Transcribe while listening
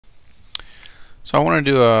So I want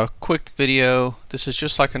to do a quick video. This is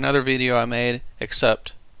just like another video I made,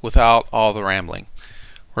 except without all the rambling.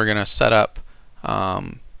 We're going to set up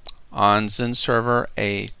on XenServer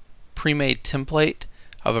a pre-made template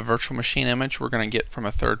of a virtual machine image we're going to get from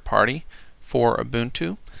a third party for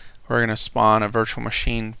Ubuntu. We're going to spawn a virtual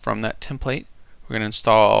machine from that template. We're going to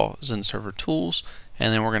install XenServer tools,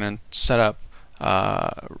 and then we're going to set up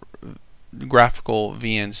graphical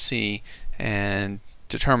VNC and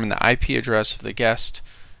determine the IP address of the guest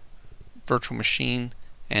virtual machine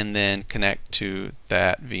and then connect to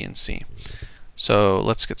that VNC. So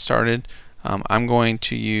let's get started. I'm going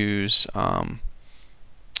to use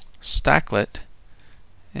Stacklet,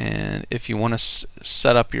 and if you want to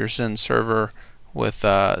set up your XenServer with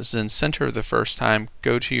XenServer the first time,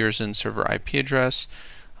 go to your XenServer IP address.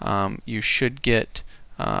 You should get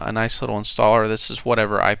a nice little installer. This is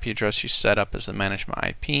whatever IP address you set up as a management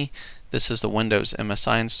IP. This is the Windows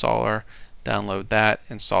MSI installer. Download that,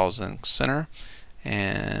 install XenServer,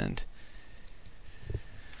 and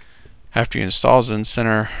after you install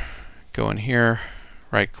XenServer, go in here,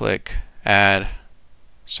 right click, add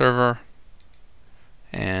server,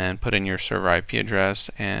 and put in your server IP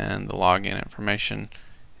address and the login information.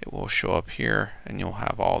 It will show up here and you'll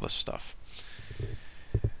have all this stuff.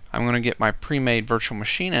 I'm going to get my pre-made virtual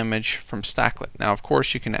machine image from Stacklet. Now, of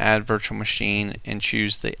course, you can add virtual machine and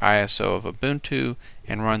choose the ISO of Ubuntu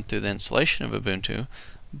and run through the installation of Ubuntu,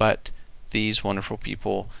 but these wonderful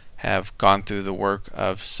people have gone through the work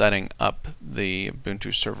of setting up the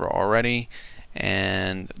Ubuntu server already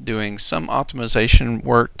and doing some optimization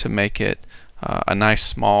work to make it a nice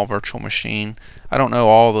small virtual machine. I don't know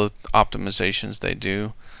all the optimizations they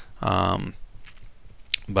do,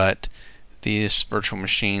 but these virtual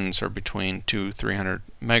machines are between 200-300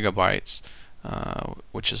 megabytes,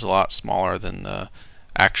 which is a lot smaller than the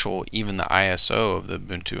actual, even the ISO of the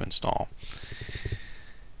Ubuntu install.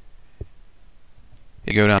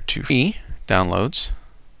 You go down to free downloads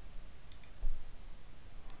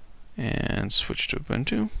and switch to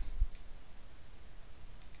Ubuntu.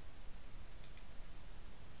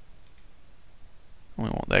 We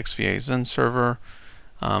want the XVA XenServer.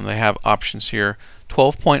 They have options here.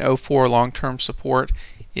 12.04 long-term support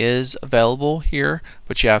is available here,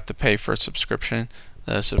 but you have to pay for a subscription.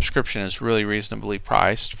 The subscription is really reasonably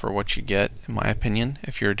priced for what you get, in my opinion.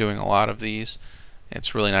 If you're doing a lot of these,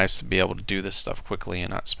 it's really nice to be able to do this stuff quickly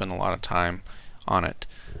and not spend a lot of time on it.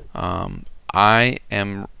 I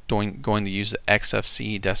am going to use the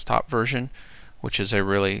XFCE desktop version, which is a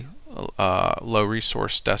really low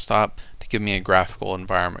resource desktop to give me a graphical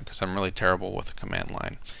environment because I'm really terrible with the command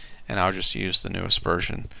line, and I'll just use the newest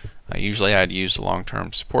version. Usually I'd use the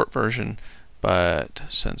long-term support version, but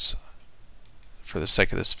since for the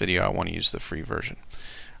sake of this video I want to use the free version.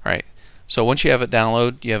 Alright, so once you have it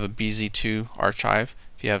download, you have a BZ2 archive.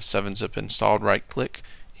 If you have 7-zip installed, right click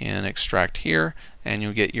and extract here, and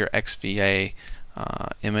you'll get your XVA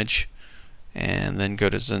image, and then go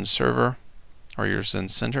to XenServer or your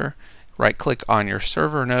XenServer. Right click on your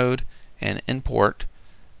server node and import.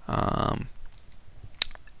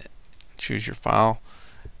 Choose your file.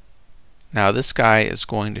 Now this guy is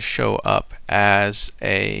going to show up as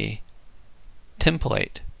a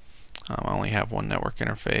template. I only have one network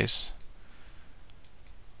interface.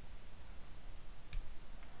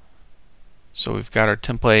 So we've got our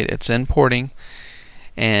template, it's importing,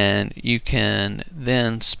 and you can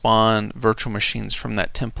then spawn virtual machines from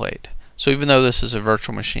that template. So even though this is a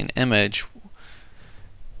virtual machine image,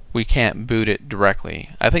 we can't boot it directly.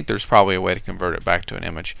 I think there's probably a way to convert it back to an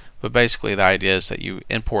image, but basically the idea is that you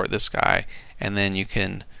import this guy and then you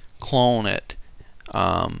can clone it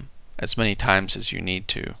as many times as you need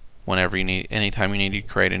to, whenever you need, anytime you need to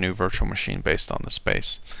create a new virtual machine based on the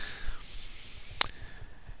space.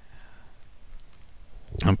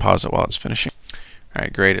 And pause it while it's finishing.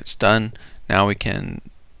 Alright, great, it's done. Now we can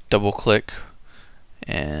double click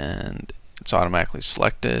and it's automatically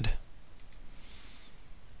selected.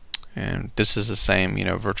 And this is the same,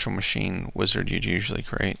 virtual machine wizard you'd usually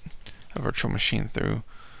create a virtual machine through.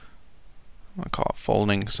 I'm going to call it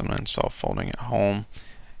folding because I'm going to install folding at home.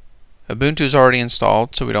 Ubuntu is already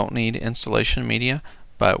installed, so we don't need installation media,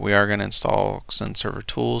 but we are going to install XenServer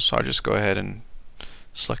tools, so I'll just go ahead and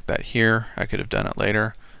select that here. I could have done it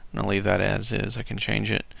later. I'm going to leave that as is. I can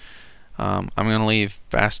change it. I'm going to leave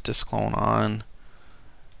fast disk clone on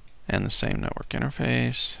and the same network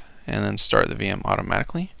interface, and then start the VM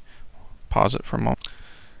automatically. Pause it for a moment.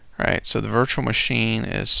 Alright, so the virtual machine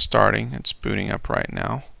is starting. It's booting up right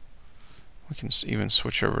now. We can even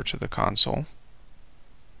switch over to the console.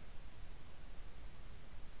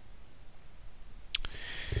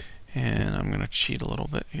 And I'm going to cheat a little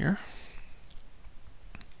bit here.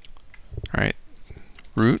 All right,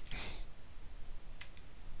 root,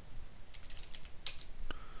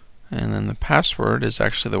 and then the password is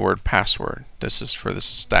actually the word password. This is for the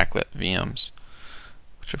stacklet VMs,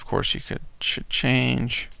 which of course you should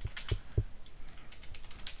change.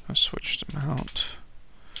 I'll switch to mount.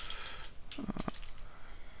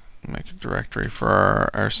 Make a directory for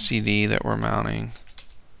our CD that we're mounting.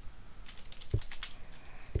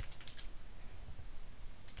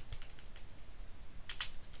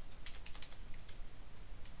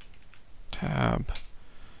 Tab,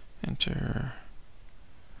 enter,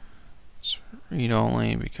 it's read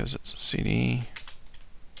only because it's a CD.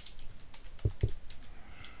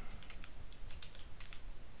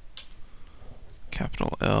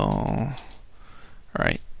 Capital L.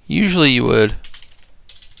 Alright, usually you would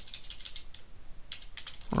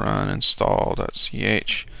run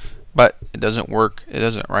install.ch, but it doesn't work. It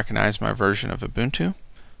doesn't recognize my version of Ubuntu,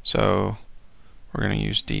 so we're going to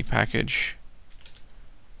use dpackage.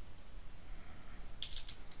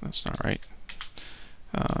 That's not right.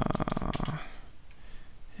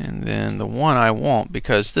 And then the one I want,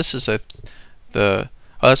 because this is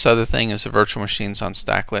this other thing is the virtual machines on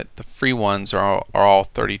Stacklet. The free ones are all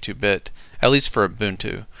 32-bit, at least for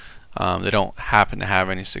Ubuntu. They don't happen to have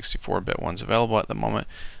any 64-bit ones available at the moment,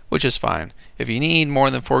 which is fine. If you need more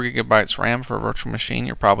than 4 GB RAM for a virtual machine,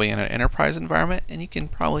 you're probably in an enterprise environment, and you can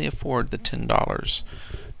probably afford the $10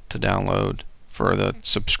 to download for the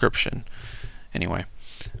subscription. Anyway,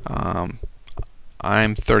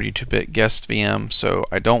 I'm 32-bit guest VM, so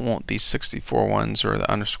I don't want these 64 ones or the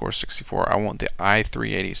 _64. I want the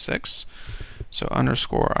i386. So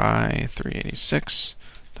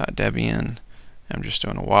 _i386.debian. I'm just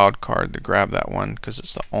doing a wildcard to grab that one because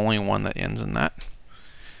it's the only one that ends in that.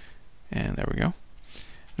 And there we go.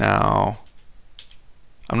 Now,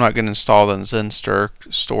 I'm not going to install the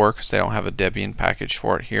XenServer because they don't have a Debian package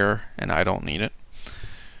for it here, and I don't need it.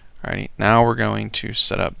 Alrighty, now we're going to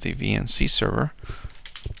set up the VNC server.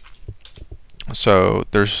 So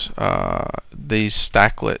there's these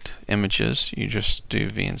stacklet images. You just do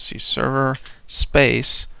VNC server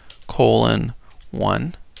space :1.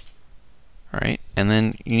 Alright, and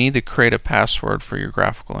then you need to create a password for your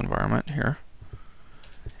graphical environment here.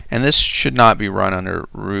 And this should not be run under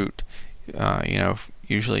root.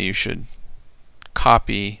 Usually you should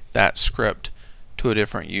copy that script to a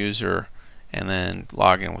different user and then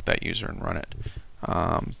log in with that user and run it.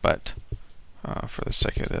 But for the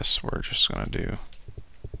sake of this, we're just going to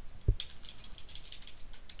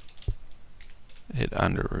hit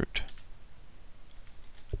under root.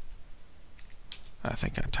 I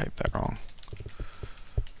think I typed that wrong.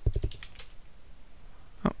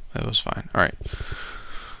 Oh, it was fine. Alright.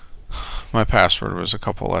 My password was a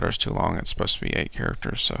couple letters too long. It's supposed to be 8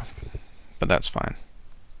 characters, but that's fine.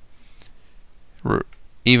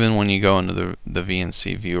 Even when you go into the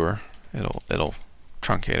VNC viewer, it'll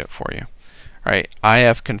truncate it for you. Alright,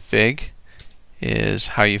 ifconfig is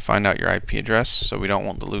how you find out your IP address. So we don't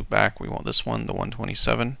want the loop back. We want this one, the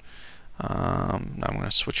 127. Now I'm going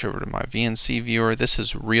to switch over to my VNC viewer. This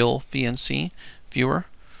is RealVNC Viewer.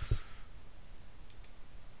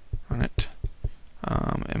 Run it.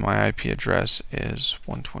 And my IP address is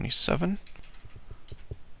 127.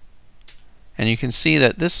 And you can see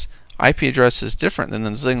that this IP address is different than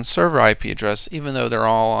the XenServer IP address, even though they're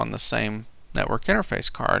all on the same network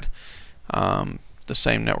interface card, the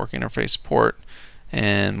same network interface port,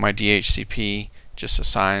 and my DHCP just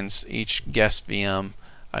assigns each guest VM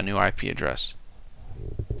a new IP address.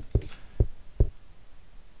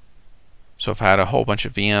 So if I had a whole bunch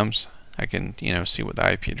of VMs, I can see what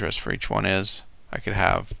the IP address for each one is. I could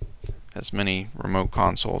have as many remote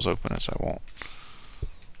consoles open as I want.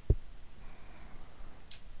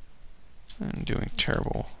 I'm doing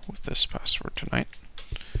terrible with this password tonight.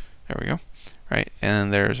 There we go. Right,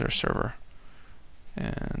 and there's our server.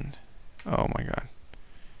 And oh my god,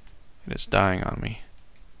 it is dying on me.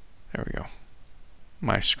 There we go.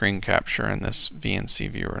 My screen capture and this VNC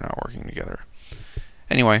viewer are not working together.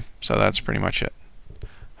 Anyway, so that's pretty much it.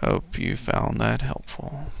 Hope you found that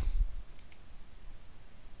helpful.